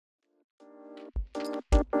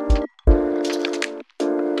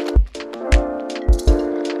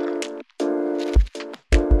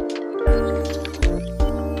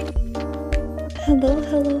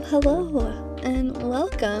Hello, and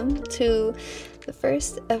welcome to the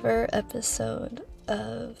first ever episode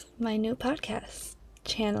of my new podcast,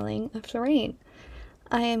 Channeling of the Rain.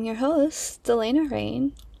 I am your host, Delana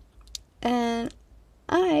Rain, and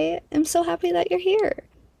I am so happy that you're here.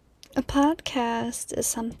 A podcast is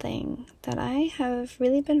something that I have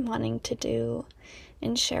really been wanting to do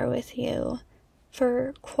and share with you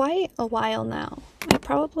for quite a while now. I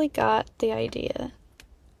probably got the idea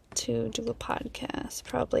to do a podcast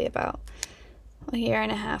probably about a year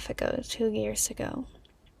and a half ago, 2 years ago.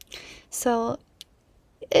 So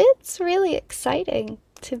it's really exciting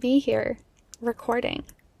to be here recording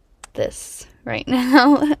this right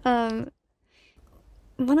now.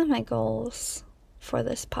 One of my goals for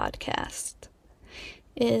this podcast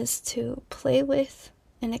is to play with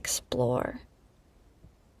and explore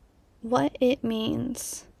what it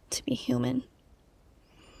means to be human.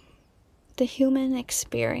 The human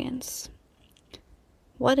experience.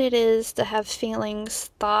 What it is to have feelings,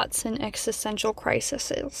 thoughts, and existential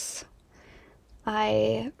crises.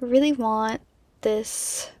 I really want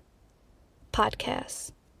this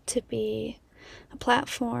podcast to be a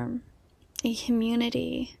platform, a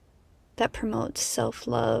community that promotes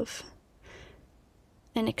self-love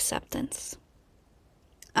and acceptance.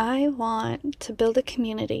 I want to build a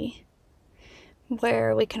community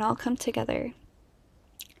where we can all come together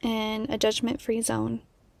in a judgment-free zone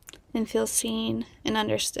and feel seen and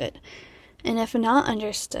understood. And if not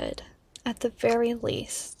understood, at the very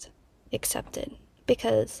least, accepted.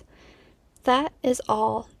 Because that is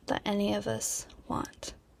all that any of us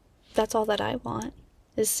want. That's all that I want,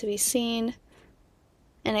 is to be seen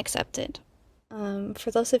and accepted. For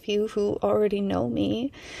those of you who already know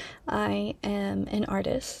me, I am an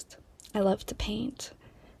artist. I love to paint.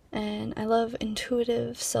 And I love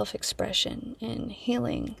intuitive self-expression and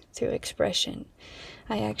healing through expression.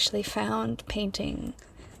 I actually found painting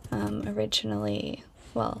originally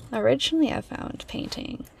I found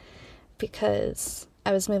painting because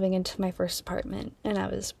I was moving into my first apartment and I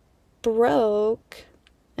was broke,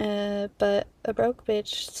 but a broke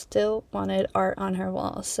bitch still wanted art on her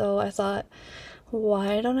wall. So I thought,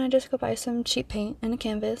 why don't I just go buy some cheap paint and a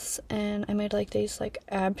canvas? And I made these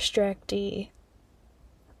abstract-y,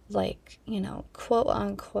 quote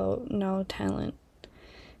unquote, no talent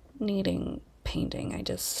needing painting. I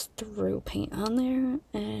just threw paint on there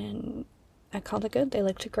and I called it good. They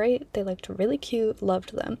looked great. They looked really cute.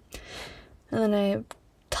 Loved them. And then I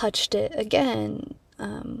touched it again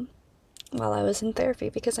while I was in therapy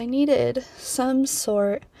because I needed some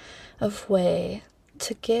sort of way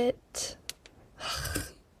to get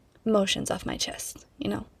emotions off my chest,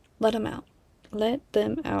 let them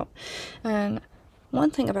out. And one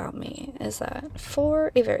thing about me is that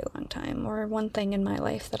for a very long time, or one thing in my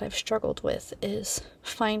life that I've struggled with, is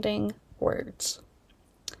finding words,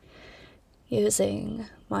 using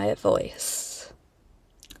my voice.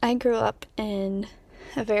 I grew up in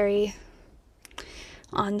a very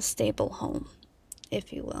unstable home,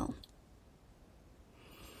 if you will.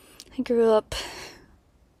 I grew up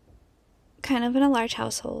kind of in a large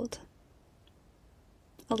household,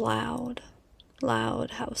 a loud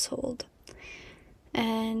household.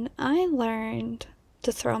 And I learned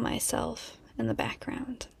to throw myself in the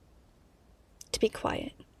background, to be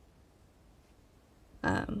quiet.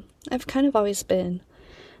 I've kind of always been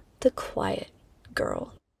the quiet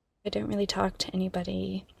girl. I didn't really talk to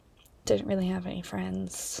anybody, didn't really have any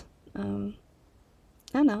friends. I don't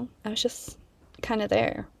know, I was just kind of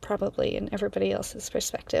there, probably in everybody else's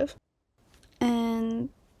perspective. And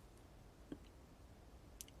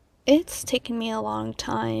it's taken me a long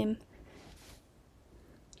time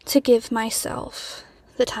to give myself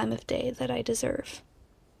the time of day that I deserve.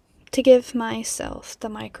 To give myself the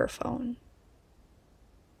microphone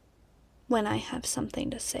when I have something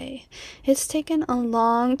to say. It's taken a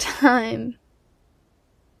long time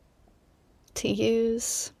to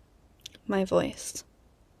use my voice.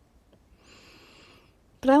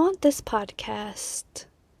 But I want this podcast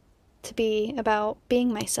to be about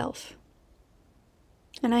being myself.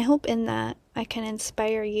 And I hope in that I can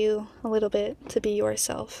inspire you a little bit to be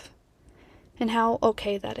yourself and how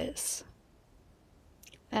okay that is.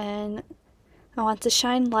 And I want to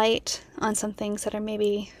shine light on some things that are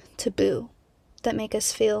maybe taboo, that make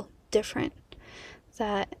us feel different,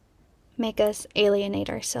 that make us alienate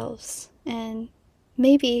ourselves, and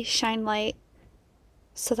maybe shine light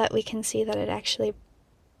so that we can see that it actually,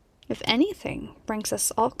 if anything, brings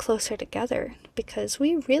us all closer together, because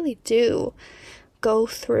we really do go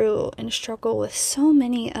through and struggle with so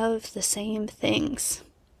many of the same things.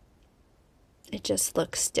 It just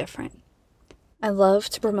looks different. I love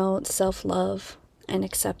to promote self-love and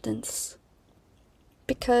acceptance.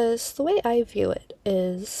 Because the way I view it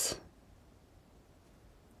is,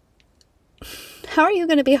 how are you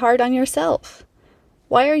going to be hard on yourself?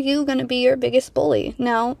 Why are you going to be your biggest bully?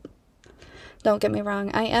 Now, don't get me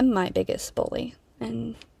wrong, I am my biggest bully.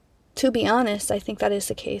 And to be honest, I think that is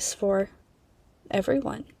the case for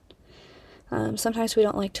everyone. Sometimes we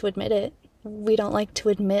don't like to admit it. We don't like to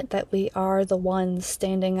admit that we are the ones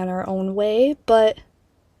standing in our own way, but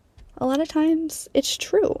a lot of times it's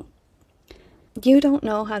true. You don't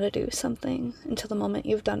know how to do something until the moment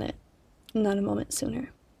you've done it, not a moment sooner.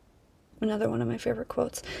 Another one of my favorite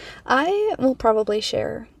quotes. I will probably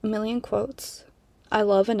share a million quotes. I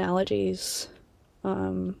love analogies,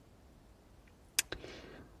 little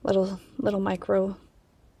micro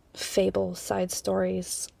fable side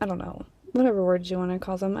stories. I don't know, whatever words you want to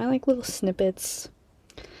call them. I like little snippets.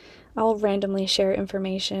 I'll randomly share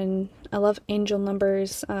information. I love angel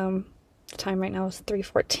numbers. The time right now is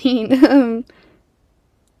 3:14.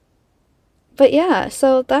 But yeah,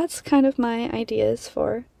 so that's kind of my ideas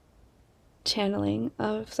for channeling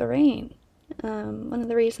of the rain. One of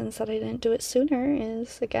the reasons that I didn't do it sooner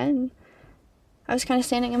is, again, I was kind of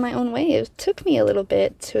standing in my own way. It took me a little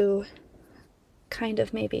bit to kind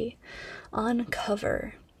of maybe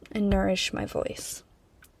uncover and nourish my voice,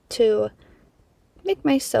 to make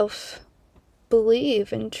myself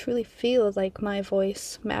believe and truly feel like my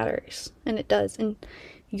voice matters. And it does, and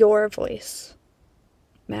your voice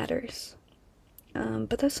matters.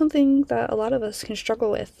 But that's something that a lot of us can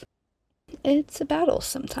struggle with. It's a battle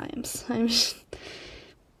sometimes.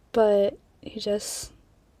 But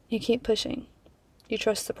you keep pushing. You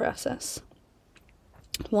trust the process.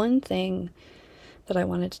 One thing that I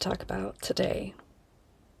wanted to talk about today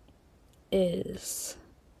is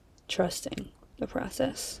trusting the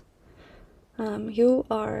process. You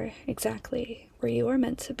are exactly where you are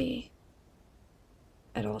meant to be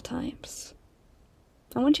at all times.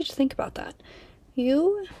 I want you to think about that.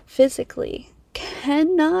 You physically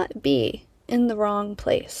cannot be in the wrong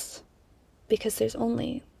place, because there's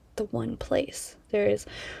only the one place. There is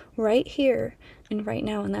right here and right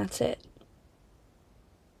now, and that's it.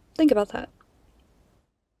 Think about that.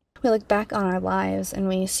 We look back on our lives and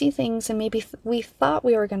we see things, and maybe we thought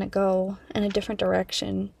we were going to go in a different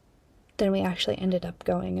direction than we actually ended up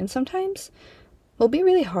going. And sometimes we'll be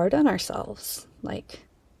really hard on ourselves, like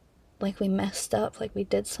we messed up, like we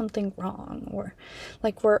did something wrong, or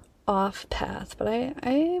like we're off path. But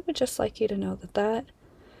I would just like you to know that that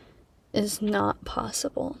is not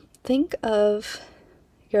possible. Think of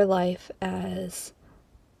your life as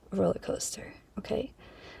a roller coaster, okay?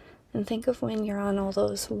 And think of when you're on all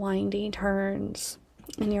those windy turns,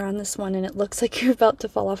 and you're on this one and it looks like you're about to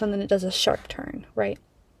fall off, and then it does a sharp turn, right?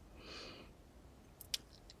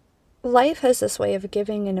 Life has this way of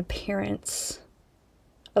giving an appearance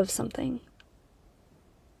of something,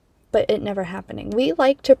 but it never happening. We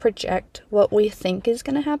like to project what we think is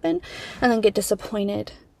going to happen and then get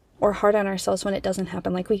disappointed or hard on ourselves when it doesn't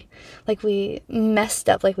happen. Like we messed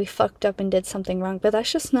up, like we fucked up and did something wrong. But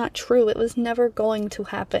that's just not true. It was never going to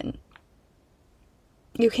happen.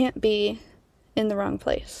 You can't be in the wrong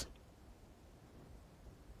place.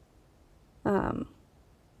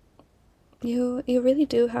 You really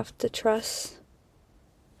do have to trust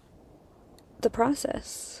the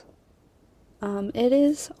process. It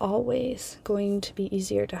is always going to be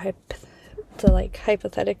easier to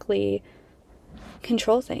hypothetically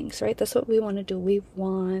control things, right? That's what we want to do. We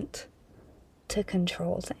want to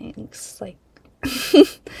control things, like,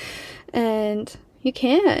 and you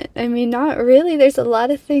can't. I mean, not really. There's a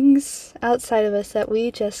lot of things outside of us that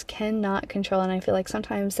we just cannot control, and I feel like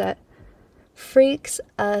sometimes that freaks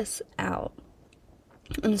us out.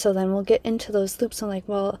 And so then we'll get into those loops and like,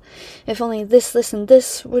 well, if only this, and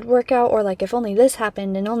this would work out, or like, if only this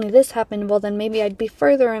happened and only this happened, well, then maybe I'd be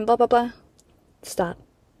further and blah, blah, blah. Stop.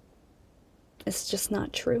 It's just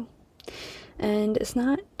not true. And it's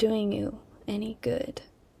not doing you any good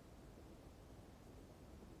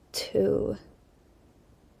to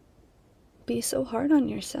be so hard on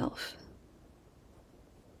yourself.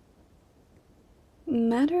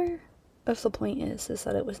 Matter of the point is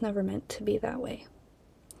that it was never meant to be that way.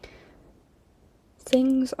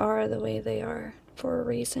 Things are the way they are for a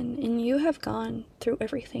reason, and you have gone through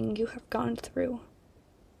everything you have gone through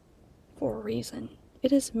for a reason.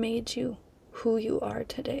 It has made you who you are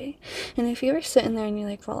today. And if you're sitting there and you're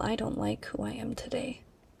like, well, I don't like who I am today.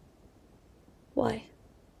 Why?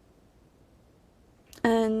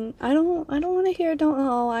 And I don't want to hear,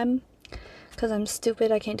 because I'm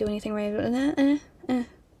stupid, I can't do anything right.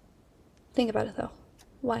 Think about it though.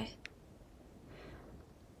 Why?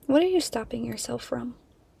 What are you stopping yourself from?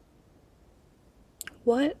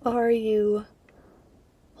 What are you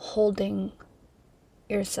holding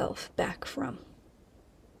yourself back from?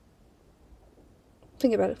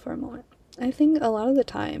 Think about it for a moment. I think a lot of the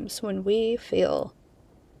times when we feel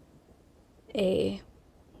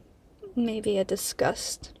maybe a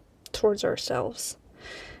disgust towards ourselves,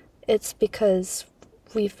 it's because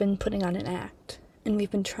we've been putting on an act and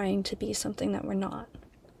we've been trying to be something that we're not.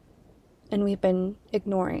 And we've been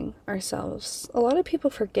ignoring ourselves. A lot of people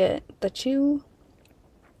forget that you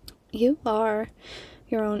are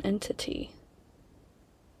your own entity.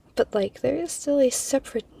 But there is still a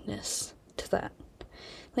separateness to that.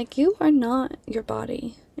 You are not your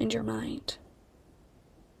body and your mind.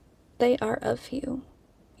 They are of you.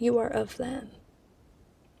 You are of them.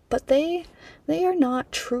 But they are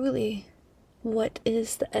not truly what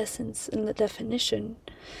is the essence and the definition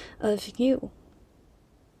of you.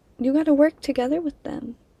 You gotta work together with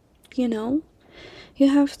them, You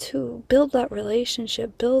have to build that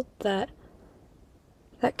relationship, build that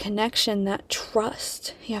connection, that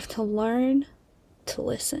trust. You have to learn to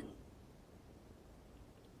listen.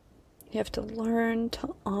 You have to learn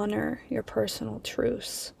to honor your personal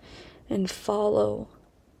truths and follow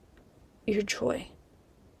your joy.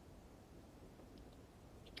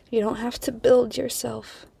 You don't have to build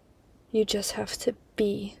yourself. You just have to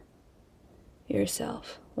be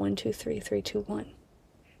yourself. 1, 2, 3, 3, 2, 1.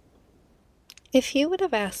 If you would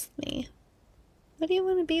have asked me, what do you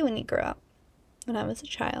want to be when you grow up? When I was a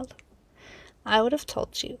child, I would have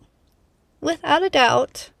told you, without a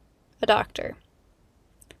doubt, a doctor.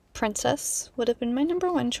 Princess would have been my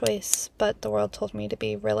number one choice, but the world told me to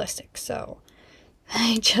be realistic, so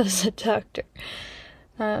I chose a doctor.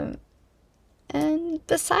 And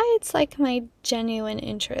besides my genuine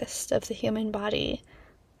interest of the human body,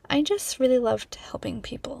 I just really loved helping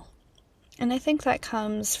people. And I think that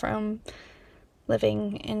comes from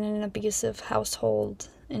living in an abusive household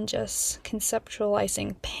and just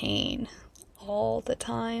conceptualizing pain all the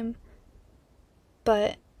time.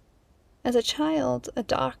 But as a child, a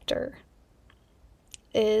doctor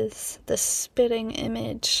is the spitting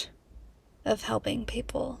image of helping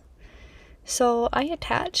people. So I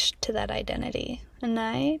attached to that identity, and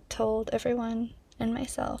I told everyone and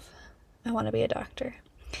myself, I want to be a doctor.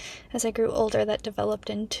 As I grew older, that developed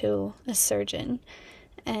into a surgeon,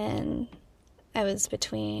 and I was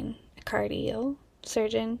between a cardio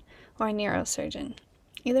surgeon or a neurosurgeon.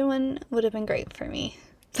 Either one would have been great for me,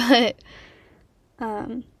 but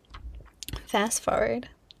fast forward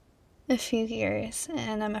a few years,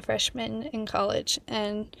 and I'm a freshman in college,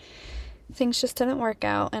 and things just didn't work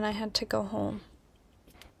out, and I had to go home.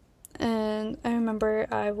 And I remember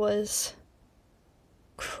I was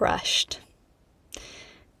crushed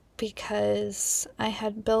because I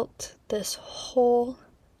had built this whole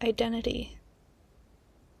identity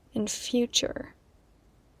and future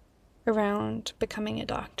around becoming a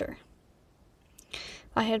doctor.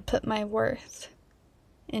 I had put my worth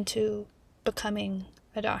into becoming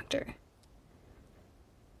a doctor.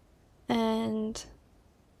 And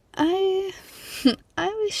I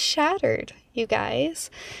was shattered, you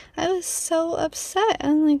guys. I was so upset.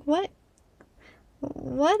 I'm like,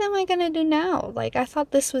 what am I gonna do now? I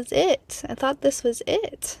thought this was it.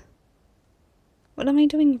 What am I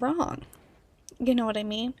doing wrong? You know what I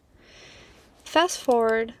mean? Fast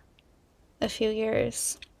forward a few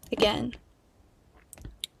years again,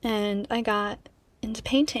 and I got into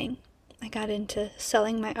painting. I got into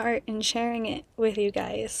selling my art and sharing it with you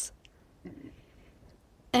guys.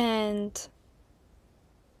 And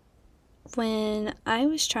when I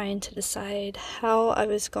was trying to decide how I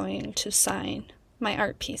was going to sign my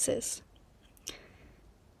art pieces,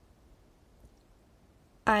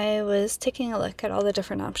 I was taking a look at all the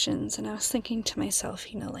different options, and I was thinking to myself,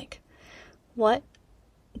 what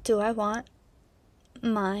do I want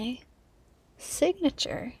my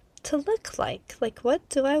signature to look like? What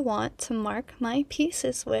do I want to mark my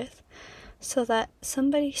pieces with so that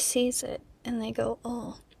somebody sees it and they go,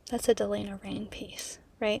 oh, that's a Delana Rain piece,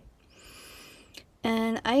 right?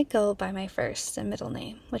 And I go by my first and middle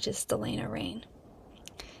name, which is Delana Rain.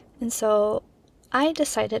 And so I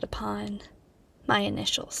decided upon my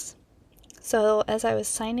initials. So as I was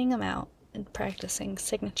signing them out and practicing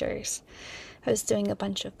signatures, I was doing a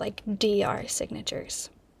bunch of DR signatures.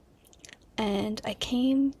 And I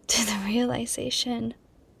came to the realization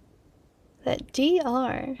that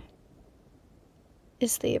DR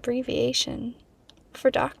is the abbreviation for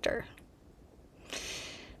doctor.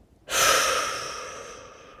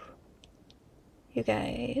 You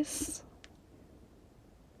guys,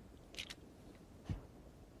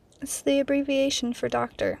 it's the abbreviation for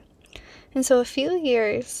doctor. And so a few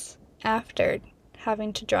years after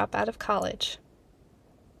having to drop out of college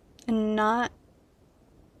and not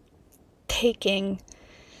taking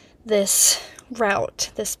this route,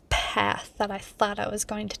 this path that I thought I was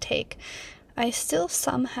going to take, I still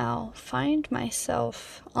somehow find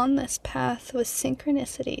myself on this path with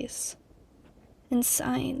synchronicities and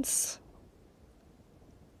signs.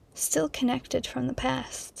 Still connected from the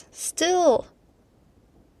past. Still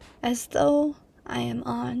as though I am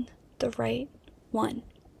on the right one.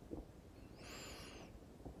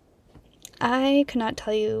 I could not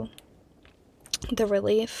tell you the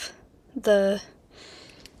relief, the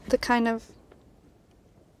kind of,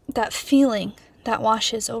 that feeling that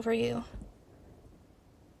washes over you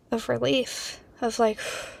of relief, of like,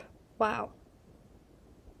 wow,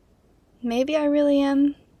 maybe I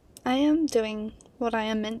am doing what I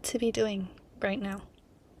am meant to be doing right now.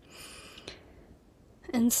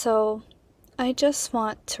 And so I just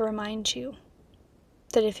want to remind you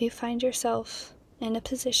that if you find yourself in a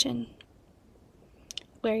position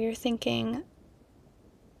where you're thinking,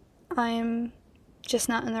 I'm just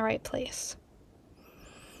not in the right place,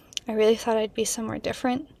 I really thought I'd be somewhere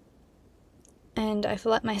different, and I've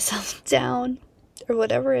let myself down, or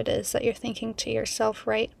whatever it is that you're thinking to yourself,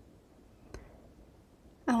 right?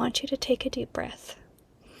 I want you to take a deep breath.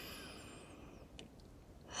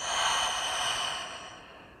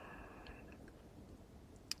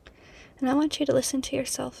 And I want you to listen to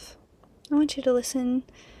yourself. I want you to listen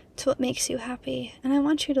to what makes you happy, and I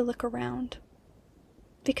want you to look around.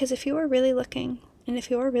 Because if you are really looking, and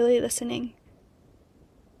if you are really listening,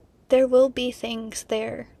 there will be things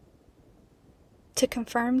there to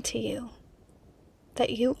confirm to you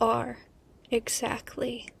that you are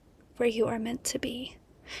exactly where you are meant to be,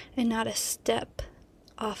 and not a step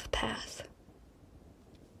off path.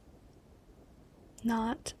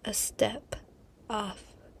 Not a step off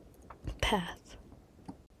path.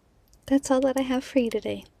 That's all that I have for you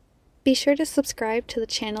today. Be sure to subscribe to the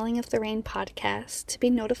Channeling of the Rain podcast to be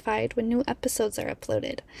notified when new episodes are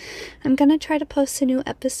uploaded. I'm going to try to post a new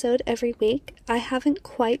episode every week. I haven't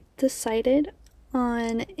quite decided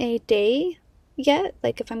on a day yet,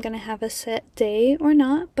 like if I'm going to have a set day or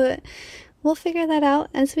not, but we'll figure that out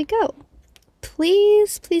as we go.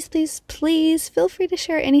 Please, please, please, please feel free to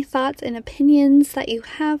share any thoughts and opinions that you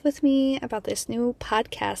have with me about this new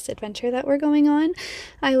podcast adventure that we're going on.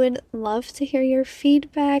 I would love to hear your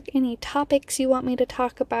feedback, any topics you want me to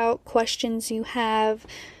talk about, questions you have,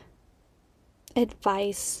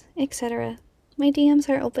 advice, etc. My DMs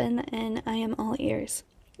are open and I am all ears.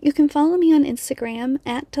 You can follow me on Instagram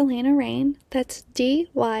at Delana Rain. That's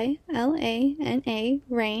Dylana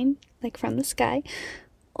Rain, like from the sky.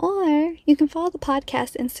 Or you can follow the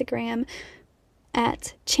podcast Instagram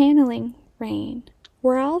at Channeling Rain,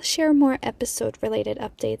 where I'll share more episode-related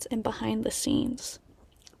updates and behind the scenes.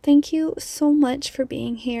 Thank you so much for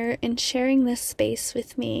being here and sharing this space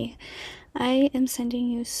with me. I am sending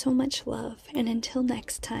you so much love, and until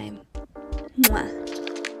next time, mwah.